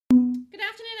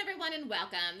everyone and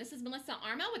welcome. This is Melissa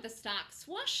Armo with the Stock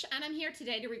Swoosh, and I'm here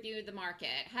today to review the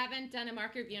market. Haven't done a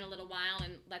market review in a little while,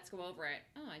 and let's go over it.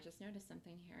 Oh, I just noticed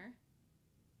something here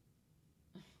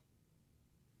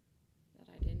that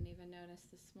I didn't even notice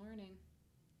this morning.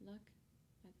 Look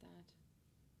at that.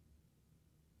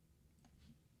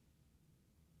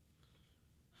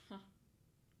 Huh.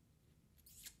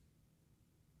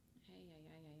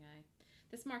 Ay.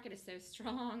 This market is so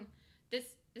strong.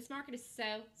 This market is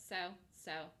so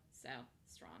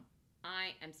strong.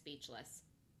 I am speechless.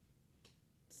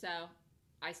 So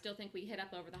I still think we hit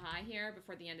up over the high here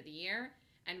before the end of the year,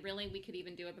 and really we could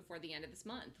even do it before the end of this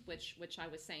month, which I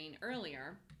was saying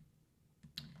earlier.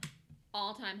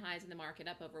 All-time highs in the market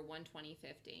up over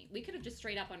 120.50. We could have just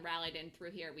straight up unrallied in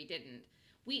through here. We didn't.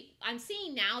 I'm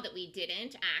seeing now that we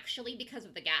didn't actually because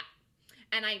of the gap,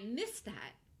 and I missed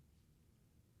that.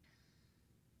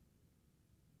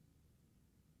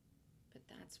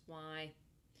 That's why.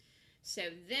 So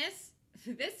this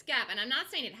gap, and I'm not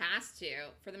saying it has to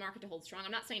for the market to hold strong.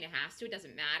 I'm not saying it has to. It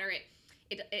doesn't matter.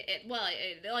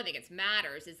 The only thing it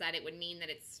matters is that it would mean that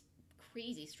it's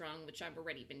crazy strong, which I've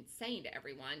already been saying to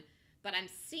everyone. But I'm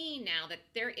seeing now that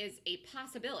there is a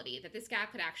possibility that this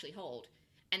gap could actually hold.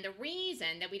 And the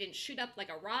reason that we didn't shoot up like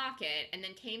a rocket and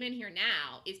then came in here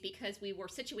now is because we were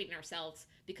situating ourselves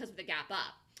because of the gap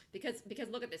up. Because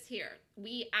look at this here.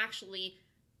 We actually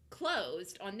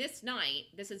closed on this night.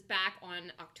 This is back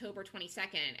on October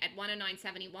 22nd at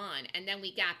 109.71, and then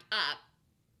we gapped up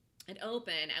and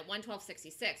opened at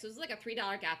 112.66. So it was like a $3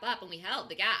 gap up, and we held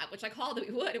the gap, which I called that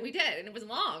we would, and we did, and it was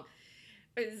long.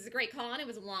 It was a great call, and it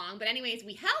was long, but anyways,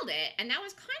 we held it, and that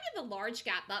was kind of the large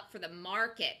gap up for the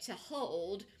market to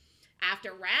hold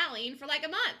after rallying for like a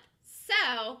month.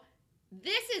 So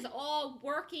this is all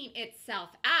working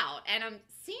itself out, and I'm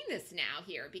seeing this now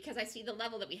here because I see the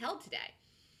level that we held today.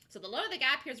 So the low of the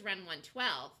gap here is around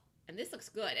 112, and this looks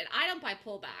good. And I don't buy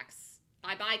pullbacks.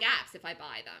 I buy gaps if I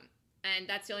buy them. And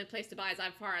that's the only place to buy as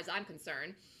far as I'm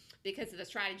concerned, because of the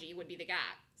strategy would be the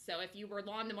gap. So if you were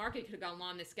long the market, you could have gone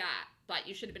long this gap. But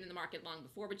you should have been in the market long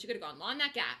before, but you could have gone long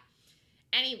that gap.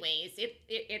 Anyways,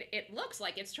 it looks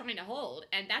like it's trying to hold,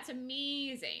 and that's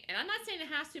amazing. And I'm not saying it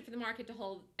has to for the market to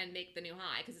hold and make the new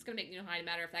high, because it's going to make the new high no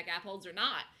matter if that gap holds or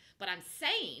not. But I'm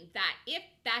saying that if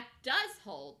that does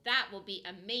hold, that will be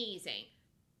amazing.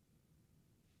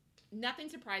 Nothing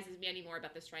surprises me anymore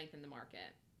about the strength in the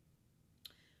market.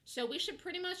 So we should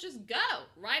pretty much just go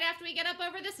right after we get up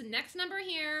over this next number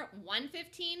here,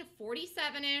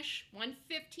 115.47-ish,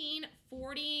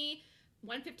 115.40,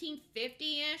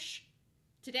 115.50-ish.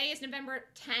 Today is November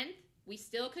 10th. We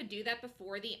still could do that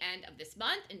before the end of this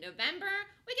month in November.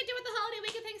 We could do it the holiday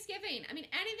week of Thanksgiving. I mean,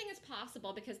 anything is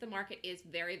possible because the market is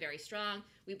very, very strong.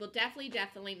 We will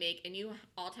definitely make a new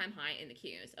all-time high in the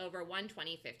Qs, over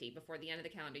 120.50 before the end of the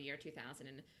calendar year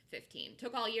 2015.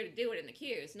 Took all year to do it in the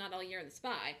Qs, not all year in the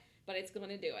SPY, but it's going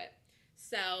to do it.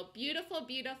 So beautiful,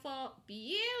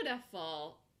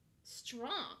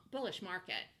 strong, bullish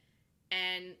market.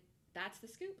 And that's the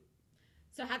scoop.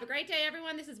 So have a great day,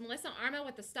 everyone. This is Melissa Armo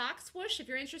with the Stock Swoosh. If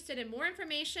you're interested in more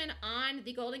information on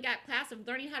the Golden Gap class of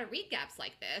learning how to read gaps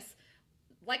like this,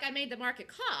 like I made the market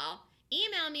call,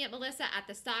 email me at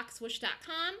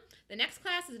melissa@thestockswoosh.com. The next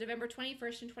class is November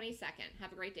 21st and 22nd.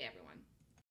 Have a great day, everyone.